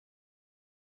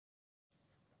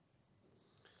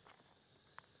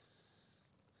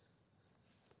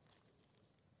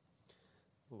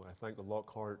I thank the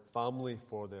Lockhart family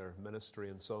for their ministry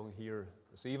and song here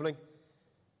this evening.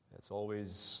 It's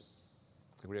always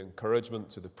a great encouragement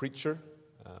to the preacher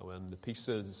when the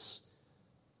pieces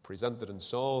presented in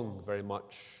song very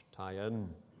much tie in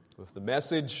with the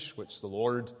message which the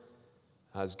Lord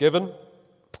has given.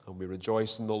 And we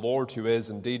rejoice in the Lord, who is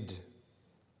indeed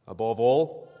above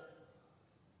all.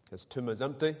 His tomb is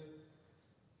empty,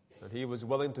 and he was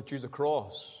willing to choose a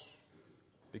cross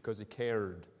because he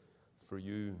cared for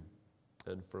you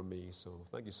and for me. So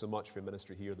thank you so much for your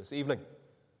ministry here this evening.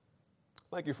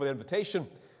 Thank you for the invitation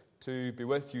to be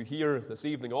with you here this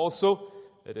evening also.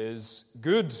 It is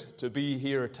good to be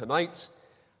here tonight,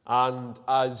 and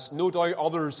as no doubt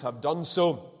others have done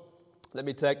so, let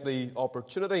me take the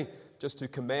opportunity just to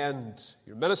commend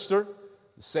your minister,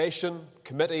 the session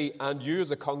committee, and you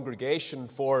as a congregation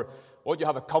for what you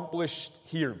have accomplished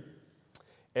here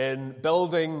in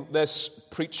building this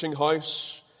preaching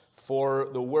house for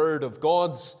the Word of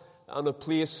God and a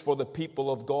place for the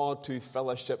people of God to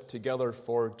fellowship together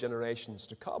for generations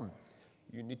to come.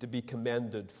 You need to be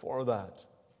commended for that.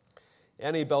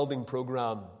 Any building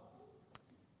program,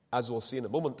 as we'll see in a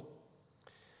moment,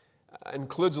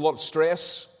 includes a lot of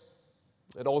stress.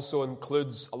 It also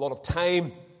includes a lot of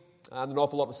time and an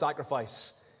awful lot of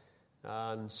sacrifice.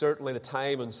 And certainly the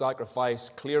time and sacrifice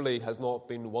clearly has not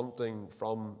been wanting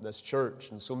from this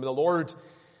church. And so may the Lord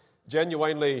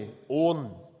genuinely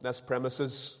own this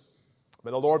premises.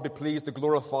 May the Lord be pleased to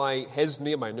glorify His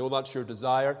name. I know that's your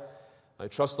desire. I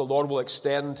trust the Lord will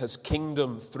extend His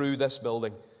kingdom through this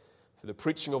building, through the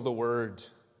preaching of the Word,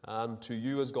 and to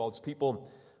you as God's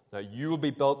people, that you will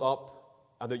be built up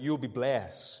and that you will be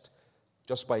blessed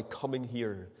just by coming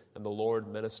here and the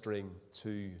Lord ministering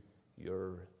to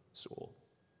your soul.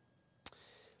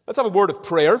 Let's have a word of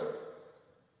prayer.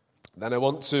 Then I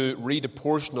want to read a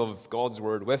portion of God's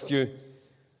Word with you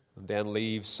and then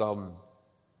leave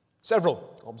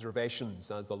several observations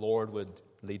as the Lord would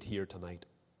lead here tonight.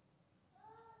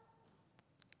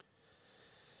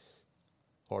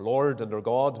 Our Lord and our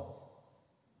God,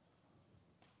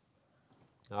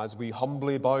 as we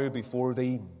humbly bow before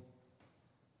Thee,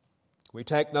 we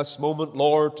take this moment,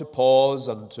 Lord, to pause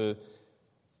and to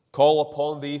call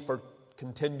upon Thee for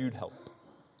continued help.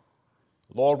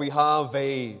 Lord, we have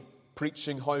a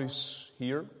preaching house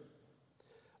here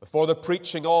for the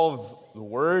preaching of the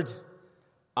Word,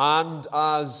 and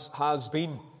as has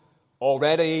been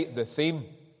already the theme,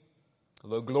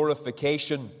 the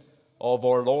glorification of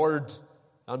our Lord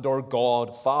and our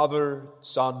God, Father,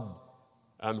 Son,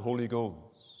 and Holy Ghost.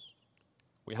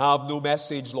 We have no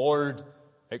message, Lord,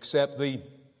 except Thee.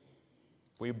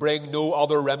 We bring no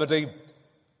other remedy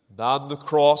than the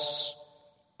cross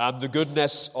and the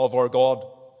goodness of our God.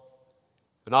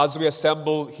 And as we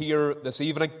assemble here this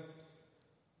evening,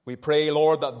 we pray,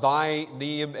 Lord, that Thy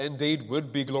name indeed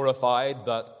would be glorified,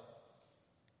 that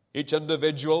each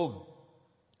individual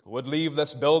would leave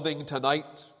this building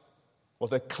tonight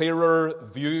with a clearer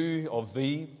view of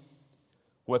Thee,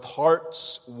 with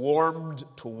hearts warmed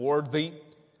toward Thee,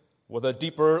 with a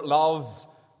deeper love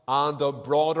and a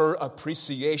broader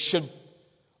appreciation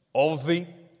of Thee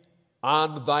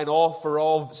and Thine offer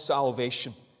of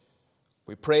salvation.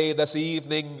 We pray this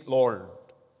evening, Lord,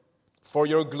 for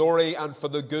Your glory and for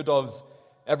the good of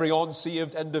every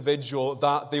unsaved individual,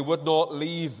 that they would not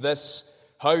leave this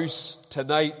house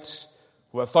tonight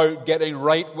without getting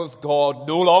right with God,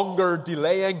 no longer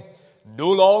delaying,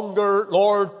 no longer,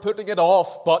 Lord, putting it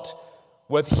off, but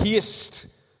with haste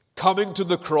coming to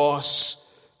the cross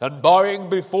and bowing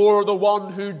before the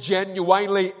one who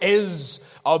genuinely is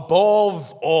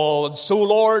above all. And so,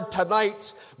 Lord,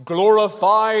 tonight,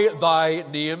 glorify Thy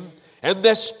name in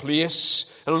this place.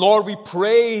 And Lord, we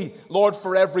pray, Lord,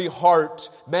 for every heart.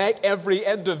 Make every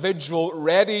individual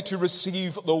ready to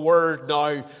receive the Word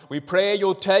now. We pray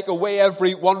You'll take away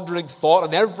every wandering thought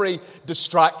and every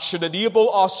distraction.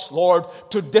 Enable us, Lord,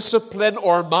 to discipline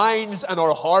our minds and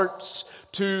our hearts,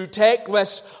 to take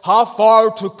this half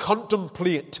hour to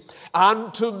contemplate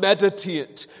and to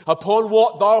meditate upon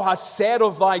what Thou hast said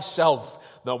of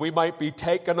Thyself, that we might be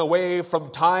taken away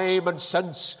from time and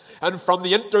sense and from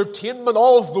the entertainment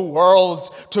of the world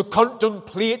to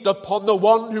contemplate upon the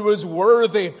one who is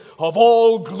worthy of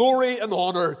all glory and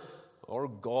honor, our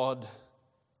God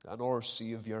and our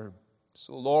Savior.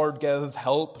 So, Lord, give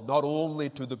help not only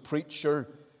to the preacher.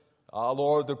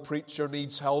 Lord, the preacher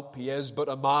needs help. He is but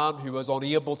a man who is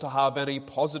unable to have any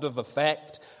positive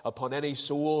effect upon any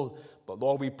soul. But,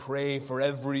 Lord, we pray for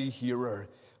every hearer,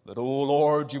 that, oh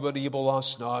Lord, You enable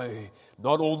us now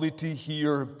not only to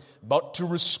hear, but to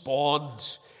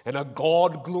respond in a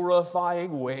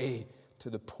God-glorifying way to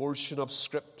the portion of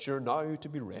Scripture now to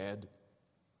be read.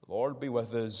 Lord, be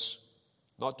with us,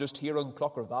 not just here in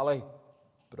Clocker Valley,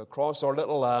 but across our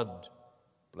little land.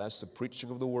 Bless the preaching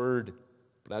of the word.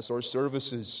 Bless our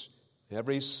services,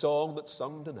 every song that's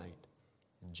sung tonight.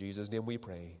 In Jesus' name we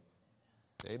pray.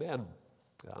 Amen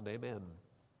and amen.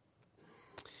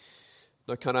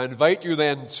 Now, can I invite you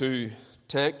then to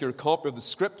take your copy of the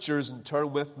Scriptures and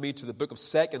turn with me to the book of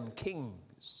 2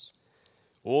 Kings.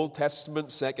 Old Testament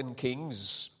 2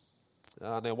 Kings.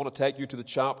 And I want to take you to the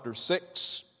chapter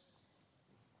 6.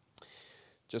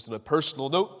 Just on a personal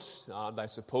note, and I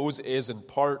suppose it is in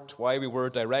part why we were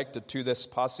directed to this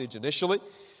passage initially.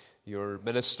 Your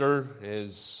minister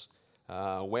is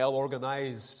a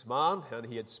well-organized man, and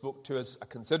he had spoke to us a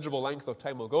considerable length of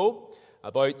time ago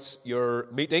about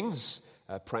your meetings,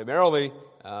 primarily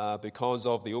because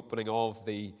of the opening of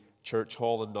the church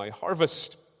hall in Now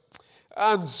Harvest.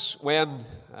 And when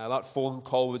that phone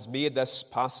call was made, this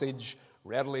passage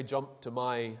readily jumped to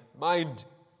my mind.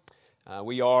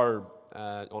 We are,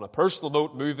 on a personal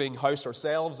note, moving house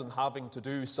ourselves and having to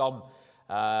do some,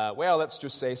 let's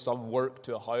just say some work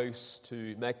to a house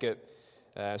to make it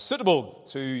suitable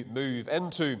to move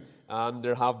into. And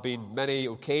there have been many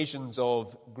occasions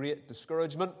of great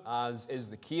discouragement, as is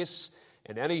the case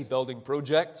in any building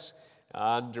project.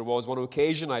 And there was one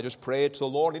occasion I just prayed to the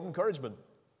Lord, I need encouragement.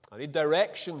 I need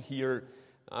direction here.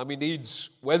 We need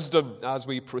wisdom as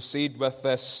we proceed with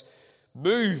this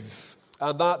move.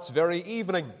 And that very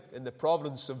evening, in the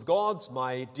providence of God,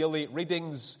 my daily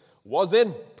readings was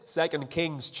in 2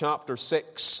 Kings chapter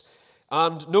 6.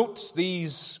 And note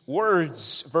these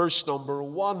words, verse number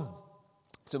 1.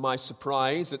 To my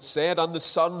surprise, it said, "And the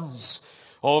sons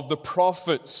of the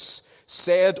prophets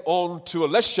said unto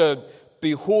Elisha,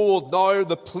 Behold, now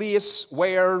the place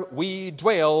where we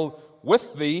dwell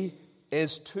with thee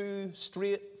is too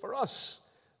strait for us."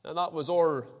 And that was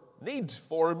our need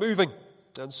for moving.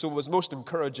 And so it was most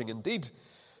encouraging indeed.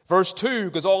 Verse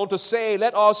 2 goes on to say,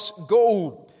 "Let us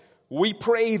go, we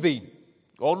pray thee,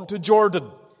 unto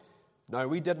Jordan." Now,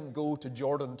 we didn't go to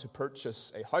Jordan to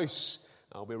purchase a house.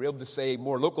 We were able to say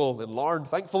more local than Larne,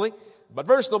 thankfully. But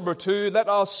verse number 2, "Let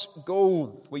us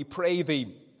go, we pray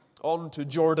thee, unto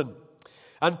Jordan,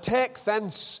 and take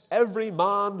thence every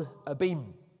man a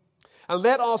beam, and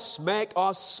let us make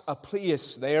us a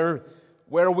place there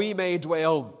where we may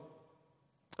dwell.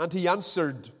 And he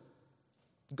answered,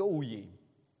 Go ye.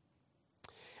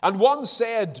 And one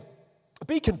said,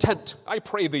 Be content, I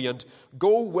pray thee, and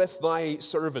go with thy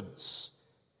servants.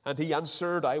 And he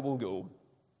answered, I will go.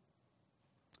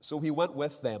 So he went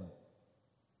with them.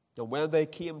 And when they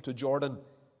came to Jordan,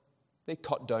 they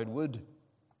cut down wood.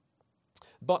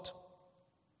 But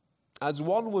as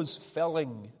one was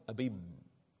felling a beam,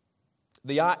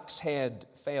 the axe head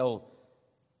fell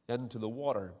into the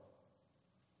water.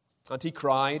 And he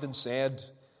cried and said,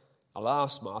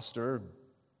 Alas, master,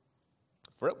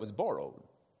 for it was borrowed.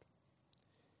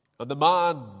 And the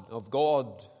man of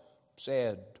God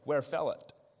said, Where fell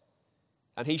it?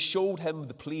 And he showed him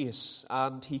the place,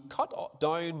 and he cut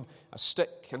down a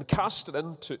stick and cast it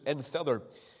in thither,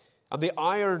 and the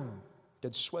iron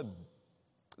did swim.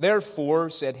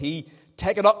 Therefore, said he,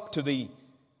 Take it up to thee.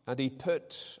 And he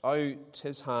put out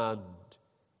his hand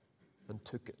and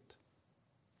took it.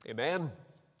 Amen.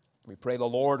 We pray the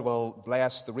Lord will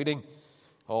bless the reading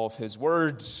of his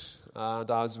word, and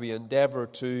as we endeavor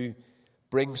to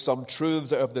bring some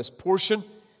truths out of this portion,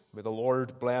 may the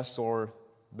Lord bless our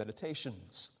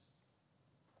meditations.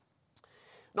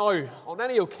 Now, on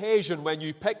any occasion when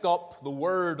you pick up the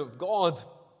Word of God,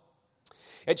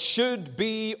 it should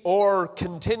be our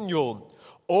continual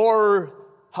or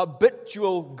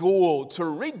habitual goal to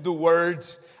read the Word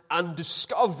and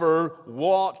discover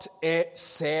what it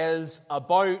says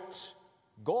about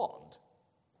God.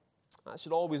 That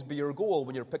should always be your goal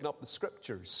when you're picking up the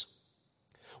Scriptures.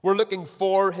 We're looking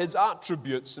for his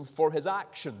attributes and for his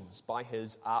actions. By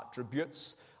his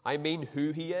attributes, I mean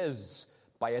who he is.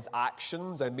 By his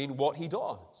actions, I mean what he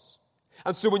does.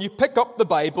 And so when you pick up the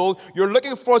Bible, you're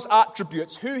looking for his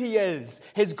attributes, who he is,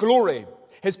 his glory,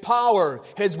 his power,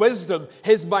 his wisdom,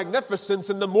 his magnificence.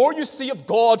 And the more you see of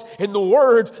God in the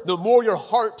Word, the more your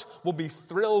heart will be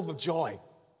thrilled with joy.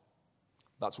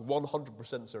 That's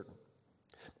 100% certain.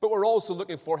 But we're also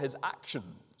looking for his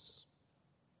actions.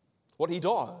 What he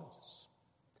does,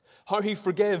 how he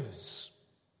forgives,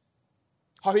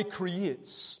 how he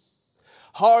creates,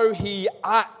 how he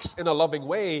acts in a loving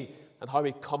way, and how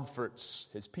he comforts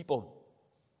his people.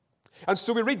 And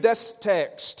so we read this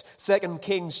text, 2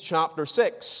 Kings chapter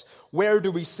 6. Where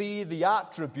do we see the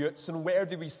attributes and where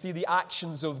do we see the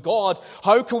actions of God?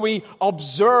 How can we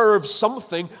observe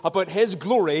something about His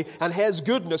glory and His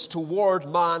goodness toward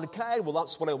mankind? Well,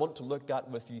 that's what I want to look at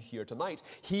with you here tonight.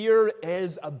 Here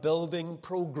is a building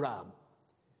program.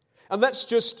 And let's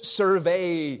just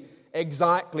survey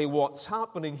exactly what's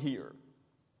happening here.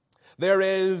 There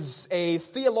is a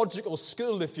theological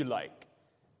school, if you like.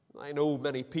 I know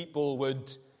many people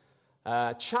would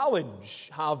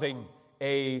challenge having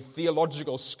a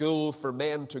theological school for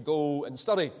men to go and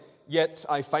study. Yet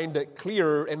I find it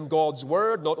clear in God's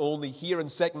Word, not only here in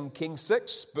 2 Kings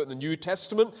 6, but in the New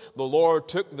Testament, the Lord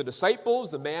took the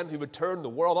disciples, the men who would turn the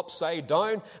world upside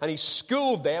down, and He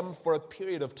schooled them for a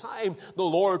period of time. The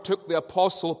Lord took the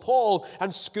Apostle Paul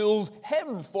and schooled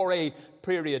him for a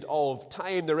period of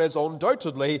time. There is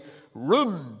undoubtedly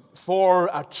room for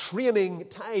a training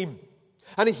time.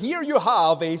 And here you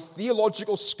have a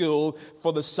theological school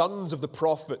for the sons of the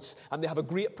prophets, and they have a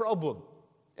great problem.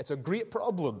 It's a great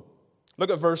problem. Look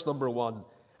at verse number 1.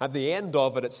 At the end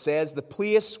of it, it says, "The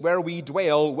place where we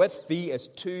dwell with thee is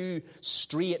too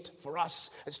strait for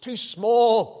us." It's too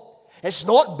small. It's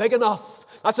not big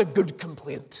enough. That's a good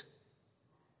complaint.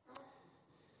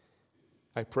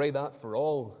 I pray that for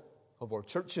all of our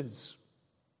churches.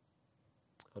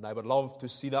 And I would love to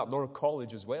see that in our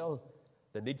college as well.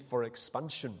 The need for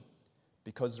expansion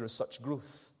because there is such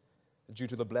growth due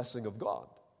to the blessing of God.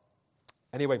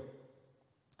 Anyway,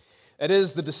 it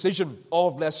is the decision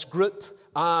of this group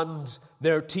and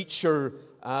their teacher,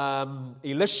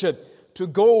 Elisha, to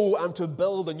go and to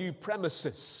build a new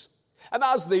premises. And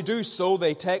as they do so,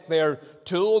 they take their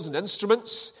tools and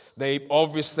instruments. They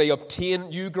obviously obtain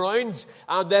new ground.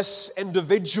 And this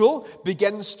individual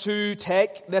begins to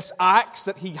take this axe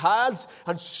that he had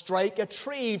and strike a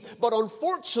tree. But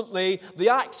unfortunately, the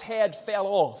axe head fell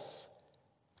off.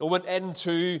 It went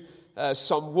into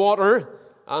some water,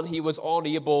 and he was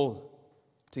unable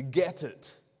to get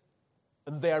it.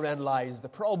 And therein lies the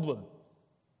problem.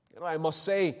 I must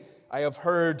say, I have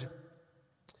heard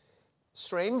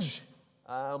strange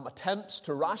attempts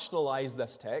to rationalize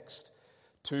this text,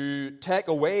 to take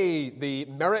away the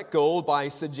miracle by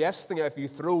suggesting if you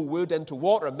throw wood into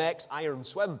water, it makes iron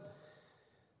swim.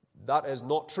 That is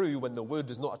not true when the wood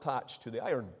is not attached to the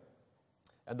iron.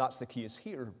 And that's the case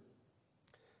here.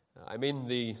 I mean,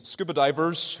 the scuba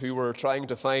divers who were trying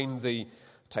to find the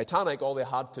Titanic, all they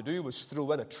had to do was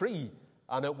throw in a tree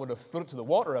and it would have floated to the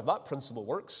water if that principle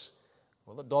works.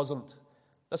 Well, it doesn't.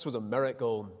 This was a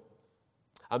miracle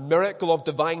of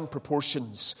divine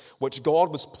proportions, which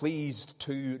God was pleased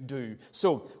to do.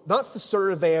 So, that's the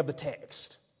survey of the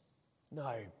text.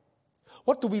 Now,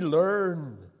 what do we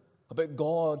learn about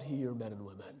God here, men and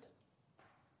women?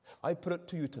 I put it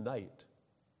to you tonight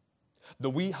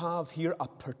that we have here a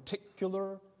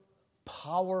particular,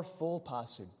 powerful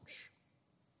passage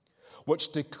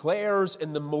which declares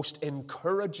in the most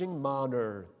encouraging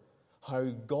manner how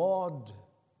God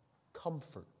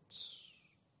comforts.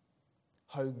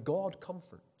 How God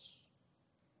comforts.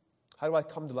 How do I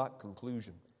come to that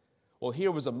conclusion? Well,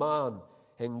 here was a man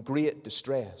in great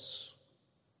distress.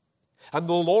 And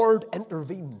the Lord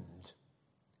intervened.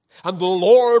 And the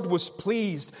Lord was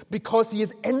pleased because He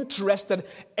is interested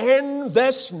in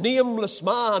this nameless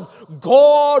man.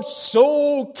 God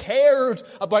so cared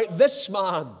about this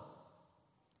man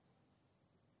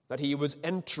that He was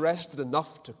interested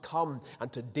enough to come and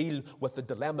to deal with the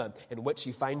dilemma in which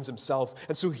he finds himself.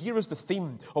 And so here is the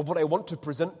theme of what I want to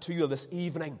present to you this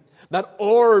evening, that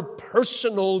our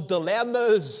personal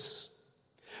dilemmas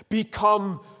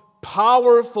become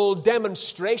powerful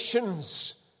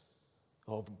demonstrations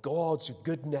of God's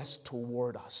goodness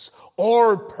toward us.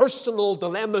 Our personal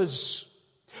dilemmas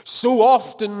so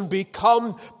often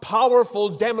become powerful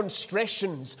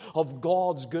demonstrations of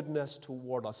God's goodness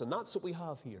toward us. And that's what we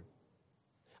have here.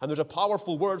 And there's a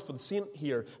powerful word for the saint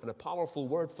here and a powerful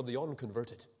word for the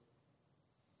unconverted.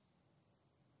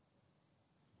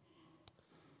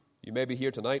 You may be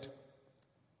here tonight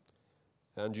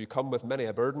and you come with many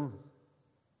a burden.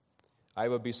 I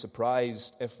would be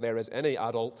surprised if there is any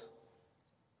adult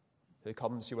who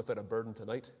comes here without a burden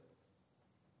tonight.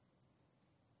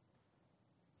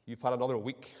 You've had another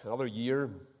week, another year,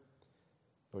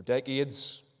 or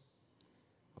decades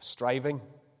of striving,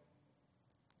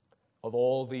 of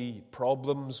all the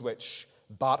problems which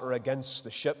batter against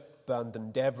the ship and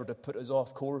endeavor to put us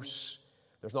off course.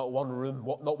 There's not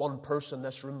one person in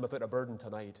this room without a burden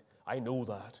tonight. I know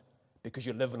that because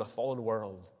you live in a fallen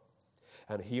world.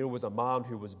 And here was a man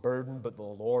who was burdened, but the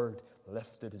Lord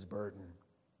lifted his burden.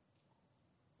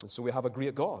 And so we have a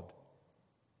great God.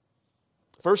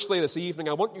 Firstly, this evening,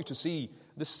 I want you to see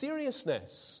the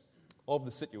seriousness of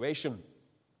the situation.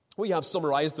 We have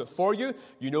summarized it for you.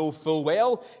 You know full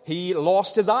well, he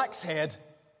lost his axe head.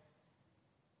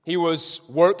 He was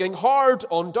working hard,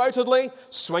 undoubtedly,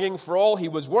 swinging for all he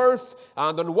was worth,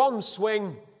 and in one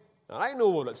swing, and I know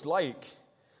what it's like,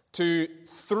 to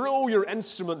throw your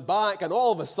instrument back, and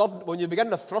all of a sudden, when you begin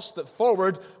to thrust it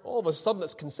forward, all of a sudden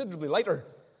it's considerably lighter,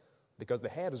 because the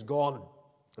head is gone,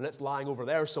 and it's lying over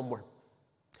there somewhere.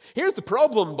 Here's the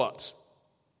problem, but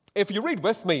if you read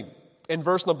with me in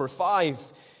verse number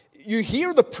 5, you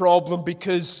hear the problem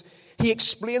because he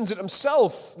explains it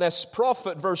himself, this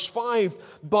prophet, verse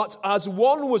 5. But as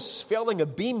one was felling a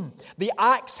beam, the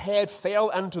axe head fell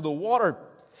into the water.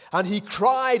 And he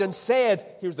cried and said,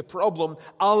 here's the problem,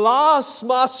 "Alas,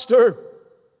 master,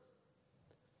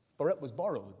 for it was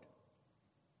borrowed."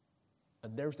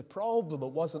 And there's the problem,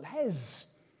 it wasn't his.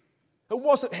 It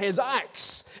wasn't his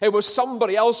axe. It was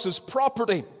somebody else's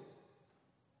property.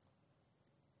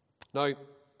 Now,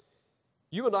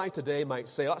 you and I today might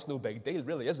say, that's no big deal,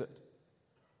 really, is it?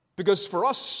 Because for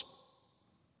us,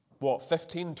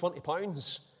 15, 20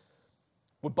 pounds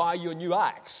would buy you a new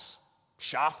axe,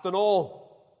 shaft and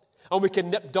all. And we can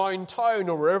nip downtown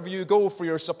or wherever you go for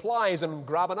your supplies and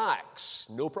grab an axe.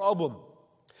 No problem.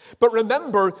 But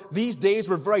remember, these days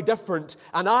were very different.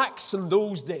 An axe in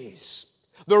those days,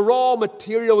 the raw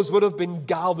materials would have been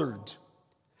gathered.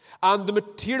 And the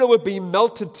material would be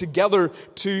melted together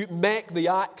to make the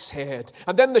axe head.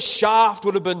 And then the shaft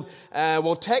would have been,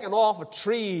 taken off a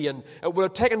tree, and it would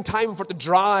have taken time for it to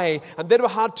dry. And then we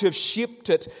had to have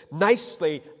shaped it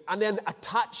nicely and then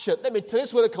attach it. Let me tell you,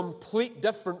 this was a complete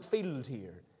different field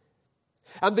here.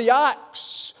 And the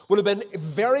axe would have been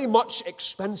very much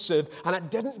expensive, and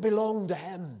it didn't belong to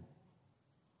him.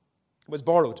 It was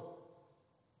borrowed.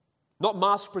 Not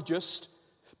mass-produced,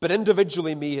 but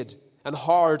individually made. And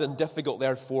hard and difficult,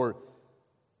 therefore,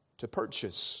 to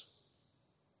purchase.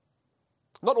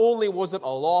 Not only was it a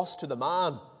loss to the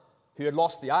man who had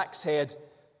lost the axe head,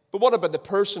 but what about the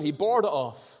person he borrowed it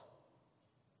off?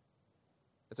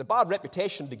 It's a bad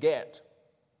reputation to get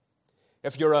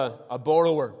if you're a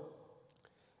borrower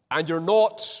and you're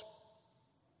not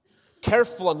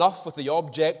careful enough with the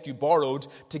object you borrowed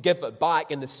to give it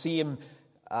back in the same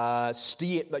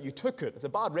state that you took it. It's a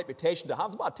bad reputation to have.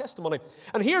 It's a bad testimony.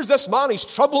 And here's this man, he's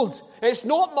troubled. It's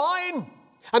not mine.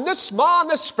 And this man,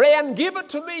 this friend, gave it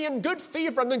to me in good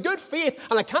favor and in good faith,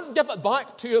 and I can't give it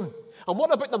back to him. And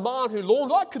what about the man who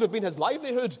loaned? That could have been his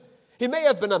livelihood. He may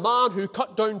have been a man who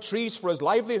cut down trees for his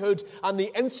livelihood, and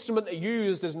the instrument he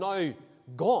used is now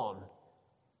gone.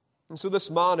 And so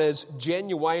this man is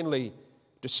genuinely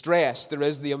distressed. There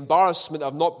is the embarrassment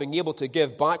of not being able to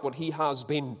give back what he has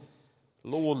been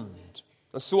loaned.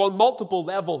 And so on multiple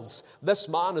levels, this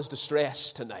man is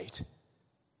distressed tonight.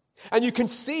 And you can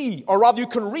see, or rather you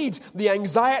can read the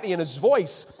anxiety in his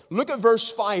voice. Look at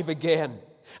verse 5 again.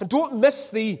 And don't miss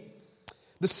the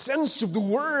sense of the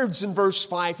words in verse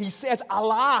 5. He says,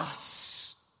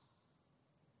 "Alas.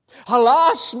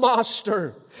 Alas,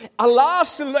 master.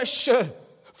 Alas, Elisha.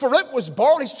 For it was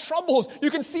borrowed." He's troubled. You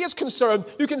can see his concern.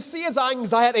 You can see his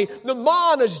anxiety. The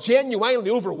man is genuinely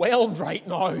overwhelmed right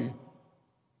now.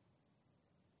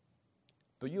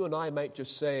 But you and I might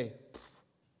just say,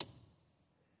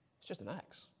 it's just an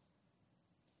axe.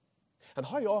 And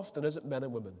how often is it, men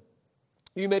and women,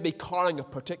 you may be carrying a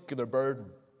particular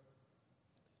burden,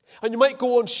 and you might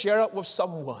go and share it with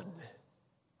someone.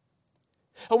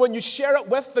 And when you share it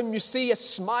with them, you see a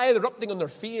smile erupting on their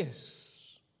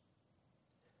face.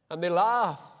 And they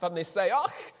laugh and they say,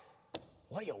 "Oh,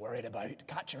 what are you worried about?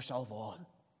 Catch yourself on."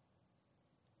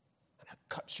 And it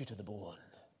cuts you to the bone.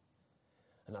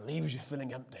 And it leaves you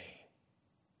feeling empty.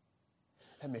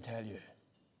 Let me tell you,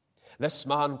 this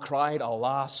man cried,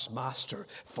 "Alas, master,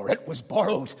 for it was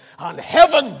borrowed," and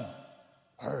heaven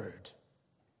heard.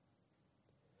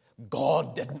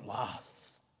 God didn't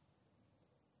laugh.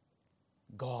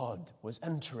 God was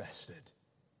interested.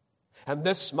 And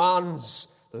this man's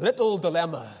little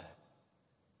dilemma,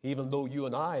 even though you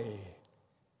and I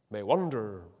may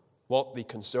wonder what the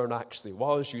concern actually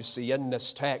was, you see in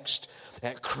this text,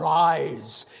 it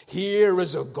cries, here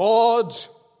is a God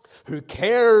who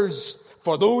cares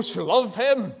for those who love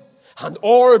him, and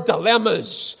our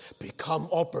dilemmas become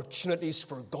opportunities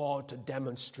for God to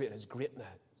demonstrate his greatness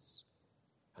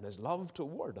and his love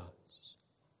toward us.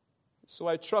 So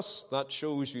I trust that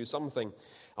shows you something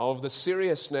of the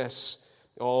seriousness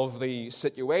of the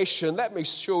situation. Let me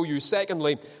show you,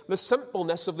 secondly, the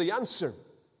simpleness of the answer.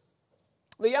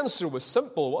 The answer was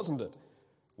simple, wasn't it?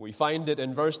 We find it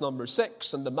in verse number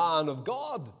 6, and the man of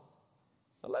God,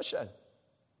 Elisha,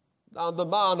 And the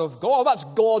man of God, that's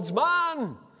God's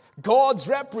man, God's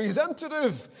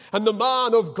representative. And the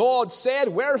man of God said,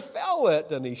 where fell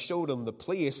it? And he showed him the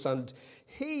place. And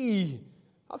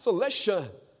that's Elisha,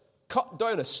 cut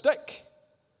down a stick.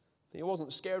 He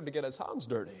wasn't scared to get his hands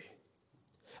dirty.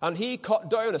 And he cut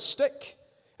down a stick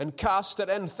and cast it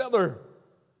in thither,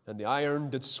 and the iron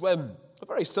did swim. A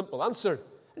very simple answer.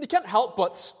 And you can't help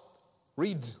but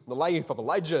read the life of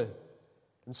Elijah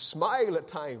and smile at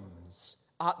times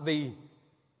at the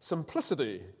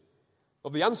simplicity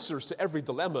of the answers to every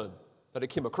dilemma that he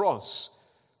came across.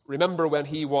 Remember when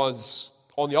he was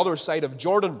on the other side of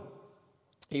Jordan,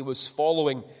 he was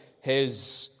following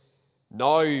his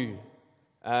now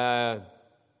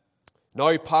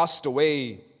passed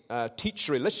away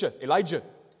teacher Elijah.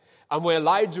 And when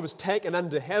Elijah was taken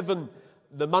into heaven,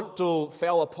 the mantle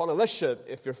fell upon Elisha.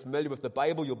 If you're familiar with the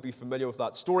Bible, you'll be familiar with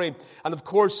that story. And of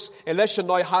course, Elisha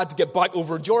now had to get back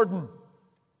over Jordan.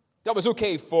 That was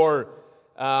okay for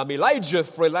Elijah,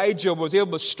 for Elijah was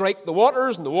able to strike the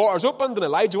waters, and the waters opened, and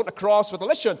Elijah went across with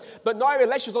Elisha. But now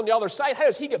Elisha's on the other side. How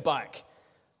does he get back?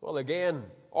 Well, again,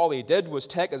 all he did was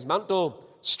take his mantle,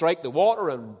 strike the water,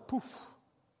 and poof,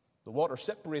 the water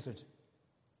separated.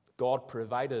 God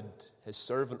provided his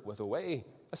servant with a way.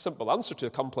 A simple answer to a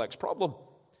complex problem.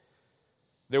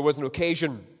 There was an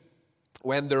occasion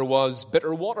when there was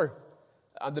bitter water,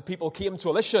 and the people came to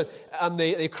Elisha, and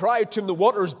they cried to him, the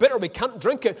water is bitter, we can't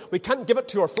drink it, we can't give it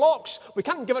to our flocks, we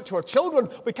can't give it to our children,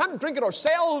 we can't drink it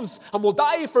ourselves, and we'll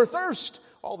die for thirst.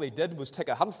 All they did was take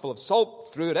a handful of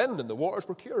salt, threw it in, and the waters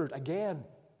were cured. Again,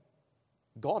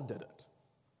 God did it.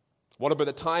 What about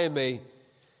the time a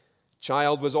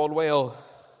child was unwell,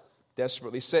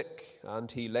 desperately sick,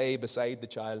 and he lay beside the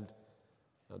child,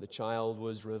 and the child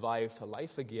was revived to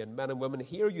life again? Men and women,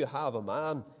 here you have a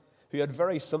man who had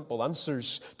very simple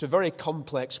answers to very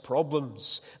complex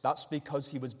problems. That's because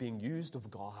he was being used of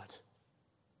God.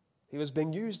 He was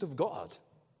being used of God.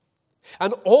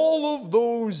 And all of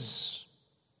those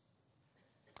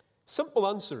simple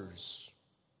answers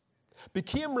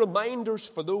became reminders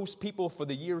for those people for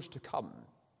the years to come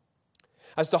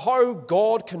as to how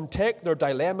God can take their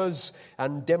dilemmas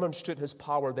and demonstrate his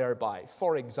power thereby.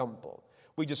 For example,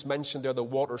 we just mentioned there the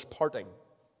waters parting.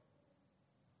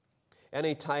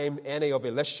 Anytime any of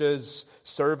Elisha's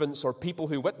servants or people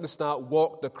who witnessed that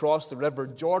walked across the river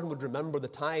Jordan would remember the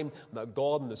time that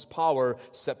God in his power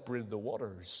separated the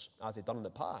waters, as he'd done in the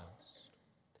past.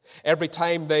 Every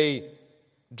time they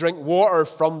drink water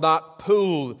from that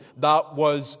pool that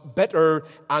was bitter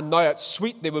and now it's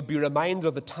sweet, they would be reminded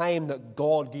of the time that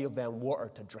God gave them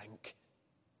water to drink.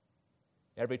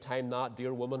 Every time that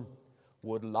dear woman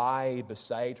would lie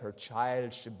beside her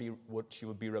child, she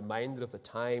would be reminded of the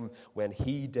time when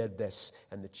he did this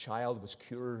and the child was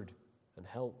cured and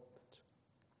helped.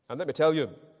 And let me tell you,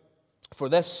 for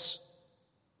this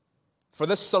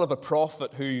son of a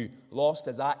prophet who lost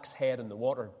his axe head in the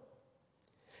water,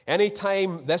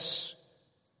 anytime this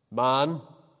man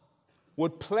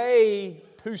would play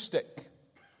poo stick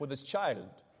with his child,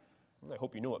 I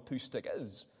hope you know what poo stick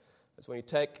is. It's when you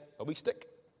take a wee stick,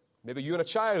 maybe you and a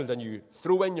child, and you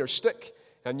throw in your stick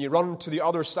and you run to the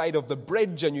other side of the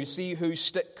bridge and you see whose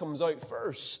stick comes out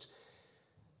first.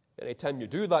 Anytime you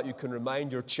do that, you can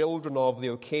remind your children of the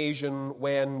occasion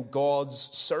when God's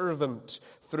servant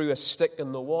threw a stick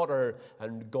in the water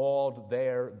and God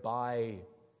thereby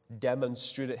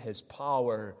demonstrated his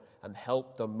power and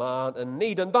helped a man in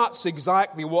need. And that's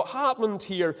exactly what happened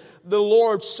here. The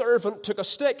Lord's servant took a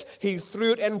stick, he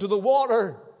threw it into the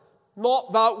water.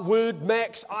 Not that wood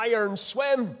makes iron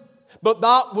swim, but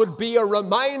that would be a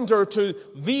reminder to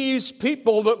these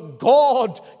people that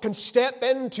God can step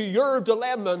into your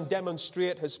dilemma and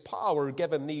demonstrate his power,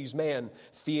 giving these men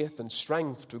faith and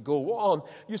strength to go on.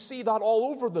 You see that all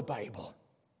over the Bible.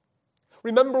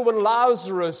 Remember when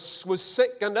Lazarus was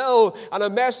sick and ill, and a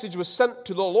message was sent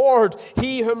to the Lord,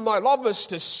 he whom thou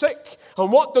lovest is sick.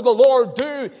 And what did the Lord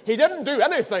do? He didn't do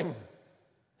anything.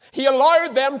 He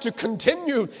allowed them to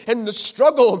continue in the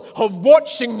struggle of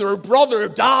watching their brother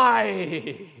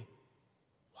die.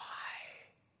 Why?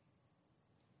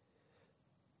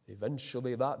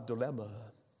 Eventually, that dilemma,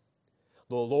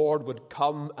 the Lord would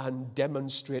come and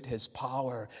demonstrate his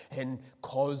power in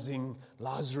causing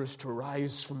Lazarus to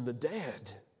rise from the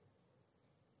dead.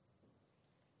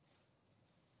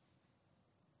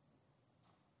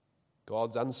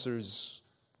 God's answers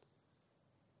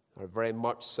are very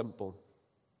much simple.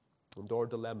 And our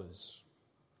dilemmas,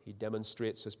 he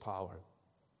demonstrates his power.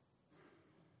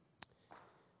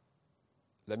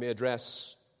 Let me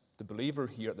address the believer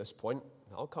here at this point.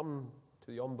 I'll come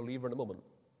to the unbeliever in a moment.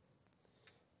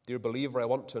 Dear believer, I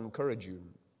want to encourage you.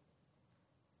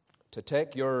 to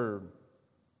take your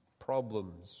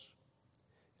problems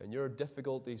and your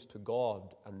difficulties to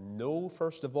God and know,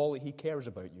 first of all, that He cares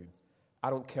about you. I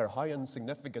don't care how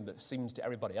insignificant it seems to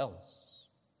everybody else.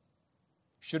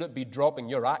 Should it be dropping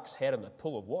your axe head in a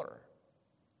pool of water,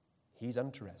 He's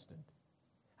interested.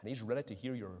 And He's ready to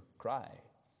hear your cry.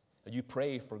 And you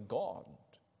pray for God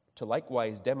to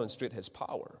likewise demonstrate His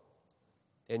power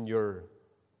in your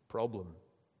problem.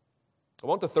 I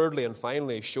want to thirdly and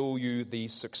finally show you the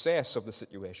success of the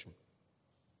situation.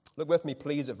 Look with me,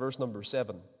 please, at verse number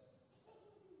 7.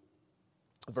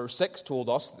 Verse 6 told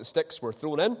us that the sticks were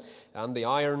thrown in and the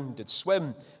iron did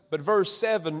swim. But verse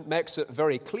 7 makes it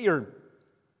very clear.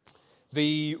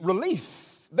 The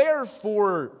relief,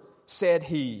 therefore, said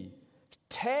he,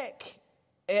 take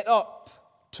it up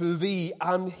to thee.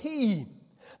 And he,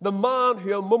 the man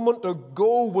who a moment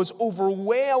ago was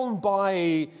overwhelmed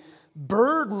by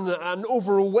burden and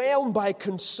overwhelmed by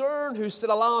concern, who said,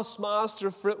 alas,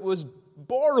 master, for it was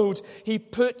borrowed, he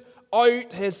put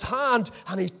out his hand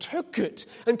and he took it.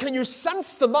 And can you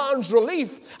sense the man's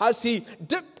relief as he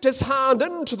dipped his hand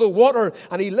into the water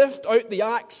and he lifted out the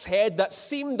axe head that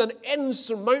seemed an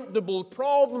insurmountable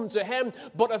problem to him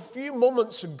but a few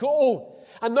moments ago?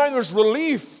 And now there's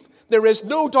relief. There is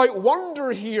no doubt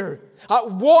wonder here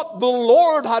at what the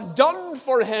Lord had done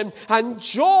for him, and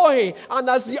joy, and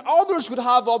as the others would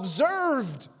have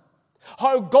observed,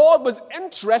 how God was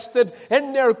interested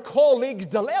in their colleague's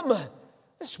dilemma.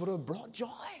 This would have brought joy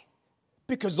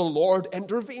because the Lord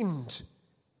intervened.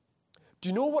 Do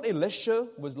you know what Elisha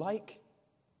was like?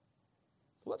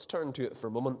 Let's turn to it for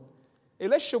a moment.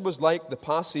 Elisha was like the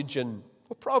passage in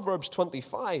Proverbs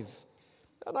 25.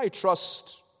 And I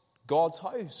trust God's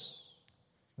house,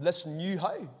 this new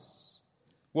house,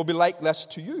 will be like this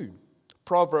to you.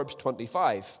 Proverbs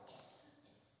 25.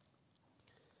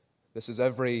 This is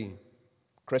every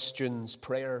Christian's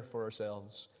prayer for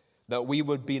ourselves, that we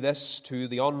would be this to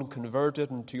the unconverted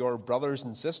and to your brothers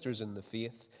and sisters in the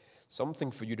faith.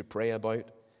 Something for you to pray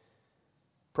about.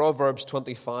 Proverbs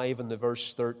 25 and the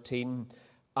verse 13.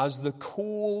 As the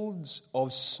cold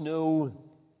of snow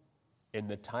in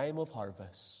the time of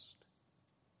harvest.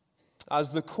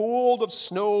 As the cold of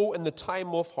snow in the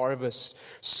time of harvest,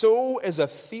 so is a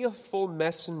faithful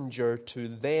messenger to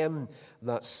them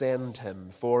that send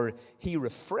him. For he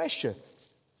refresheth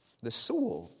the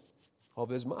soul of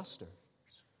his master.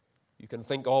 You can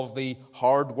think of the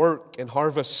hard work in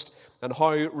harvest and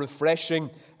how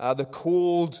refreshing the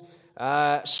cold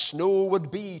snow would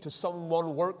be to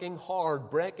someone working hard,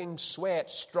 breaking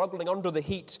sweat, struggling under the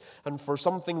heat, and for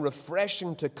something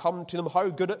refreshing to come to them, how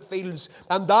good it feels.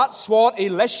 And that's what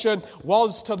Elisha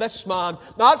was to this man.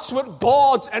 That's what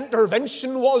God's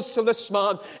intervention was to this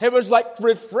man. It was like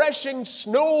refreshing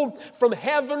snow from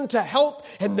heaven to help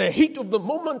in the heat of the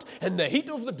moment, in the heat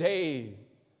of the day.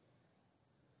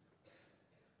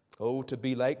 Oh, to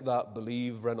be like that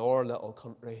believer in our little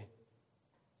country.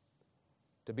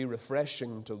 To be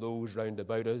refreshing to those round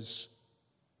about us.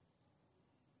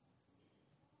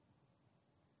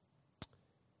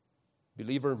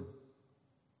 Believer,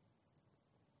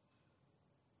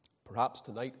 perhaps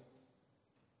tonight,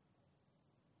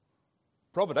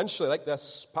 providentially like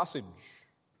this passage,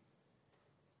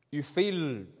 you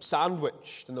feel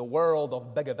sandwiched in the world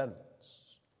of big events.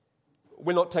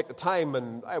 We'll not take the time,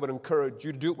 and I would encourage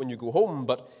you to do it when you go home,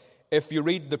 but if you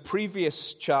read the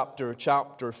previous chapter,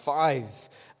 chapter 5,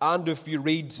 and if you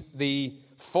read the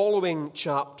following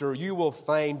chapter, you will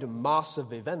find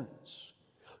massive events.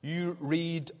 You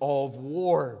read of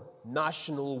war,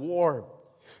 national war.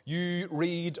 You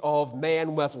read of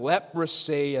men with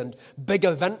leprosy and big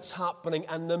events happening.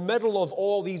 And in the middle of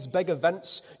all these big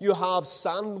events, you have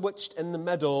sandwiched in the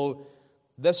middle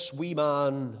this wee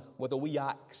man with a wee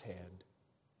axe head.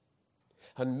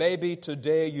 And maybe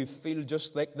today you feel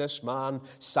just like this man,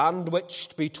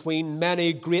 sandwiched between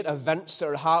many great events that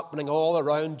are happening all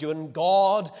around you, and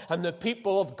God and the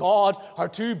people of God are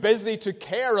too busy to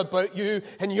care about you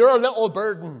and your little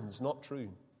burdens. Not true.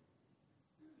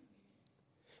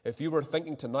 If you were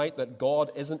thinking tonight that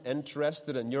God isn't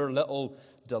interested in your little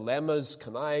dilemmas,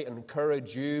 can I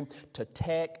encourage you to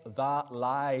take that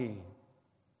lie,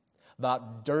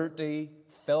 that dirty,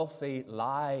 filthy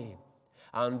lie,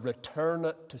 and return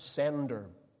it to sender,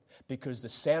 because the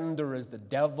sender is the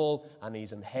devil and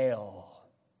he's in hell.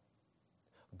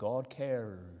 God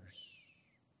cares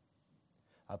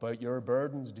about your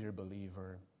burdens, dear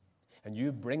believer, and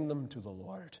you bring them to the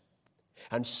Lord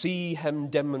and see him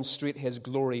demonstrate his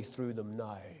glory through them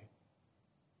now.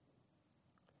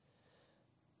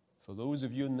 For those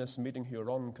of you in this meeting who are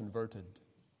unconverted,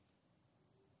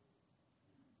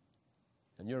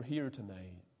 and you're here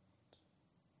tonight,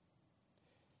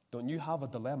 Don't you have a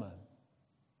dilemma?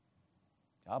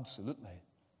 Absolutely.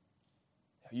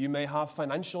 You may have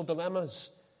financial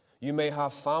dilemmas. You may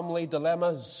have family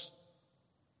dilemmas.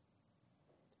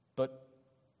 But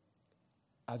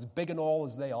as big and all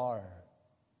as they are,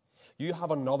 you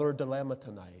have another dilemma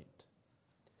tonight,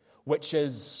 which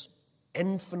is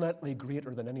infinitely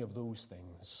greater than any of those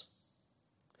things.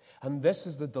 And this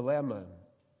is the dilemma.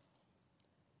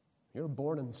 You're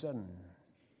born in sin.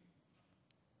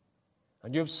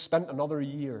 And you've spent another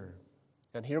year.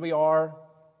 And here we are.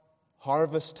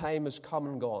 Harvest time has come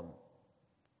and gone.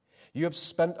 You have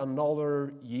spent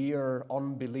another year,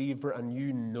 unbeliever, and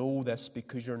you know this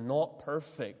because you're not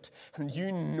perfect. And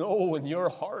you know in your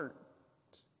heart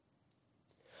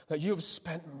that you have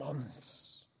spent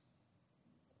months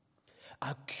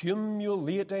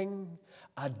accumulating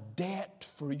a debt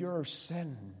for your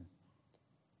sin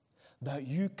that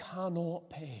you cannot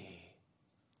pay.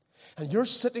 And you're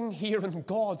sitting here in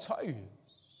God's house,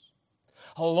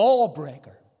 a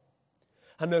lawbreaker.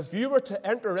 And if you were to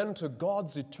enter into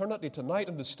God's eternity tonight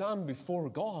and to stand before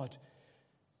God,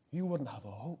 you wouldn't have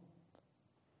a hope.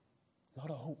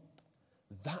 Not a hope.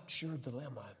 That's your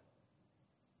dilemma.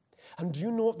 And do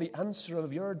you know what the answer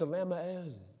of your dilemma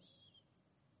is?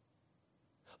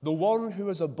 The one who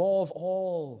is above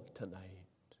all tonight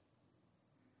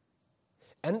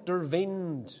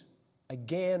intervened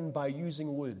again by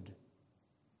using wood.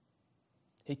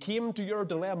 He came to your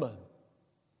dilemma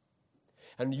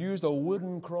and used a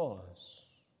wooden cross.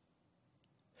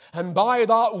 And by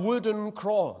that wooden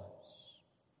cross,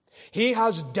 he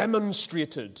has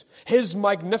demonstrated his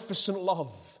magnificent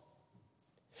love,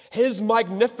 his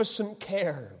magnificent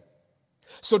care.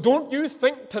 So don't you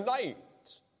think tonight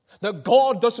that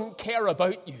God doesn't care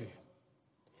about you,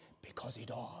 because he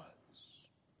does.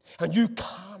 And you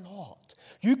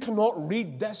cannot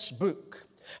read this book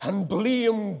and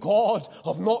blame God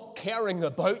of not caring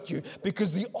about you,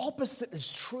 because the opposite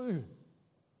is true.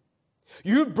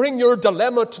 You bring your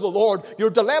dilemma to the Lord, your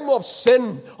dilemma of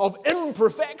sin, of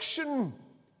imperfection,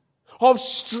 of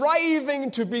striving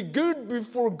to be good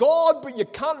before God, but you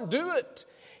can't do it.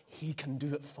 He can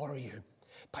do it for you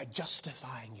by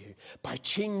justifying you, by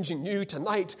changing you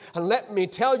tonight. And let me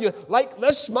tell you, like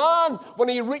this man, when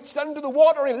he reached into the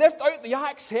water, he lifted out the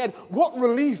axe head, what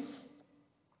relief.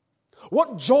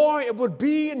 What joy it would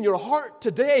be in your heart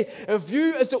today if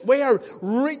you, as it were,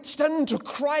 reached into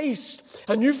Christ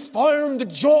and you found the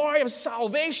joy of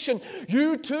salvation.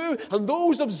 You too, and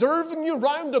those observing you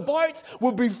round about,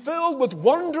 will be filled with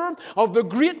wonder of the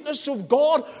greatness of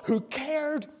God who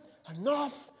cared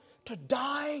enough to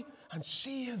die and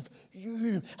save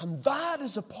you. And that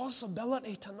is a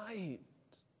possibility tonight.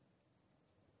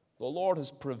 The Lord has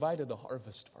provided a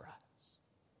harvest for us.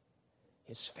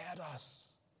 He's fed us.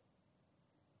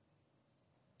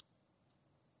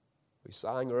 We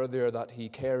sang earlier that he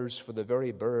cares for the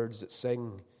very birds that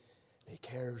sing. He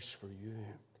cares for you.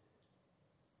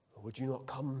 Would you not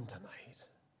come tonight?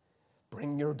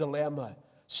 Bring your dilemma,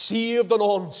 saved and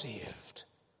unsaved,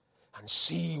 and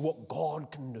see what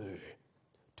God can do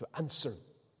to answer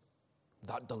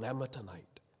that dilemma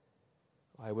tonight.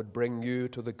 I would bring you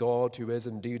to the God who is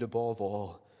indeed above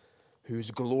all,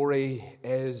 whose glory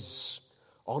is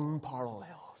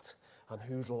unparalleled, and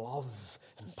whose love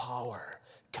and power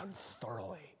can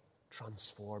thoroughly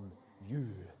transform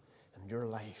you and your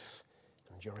life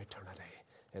and your eternity.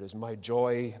 It is my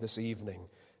joy this evening,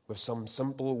 with some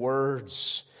simple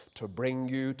words, to bring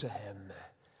you to him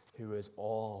who is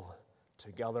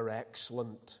altogether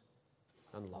excellent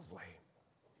and lovely,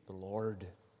 the Lord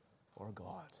our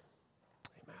God.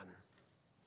 Amen.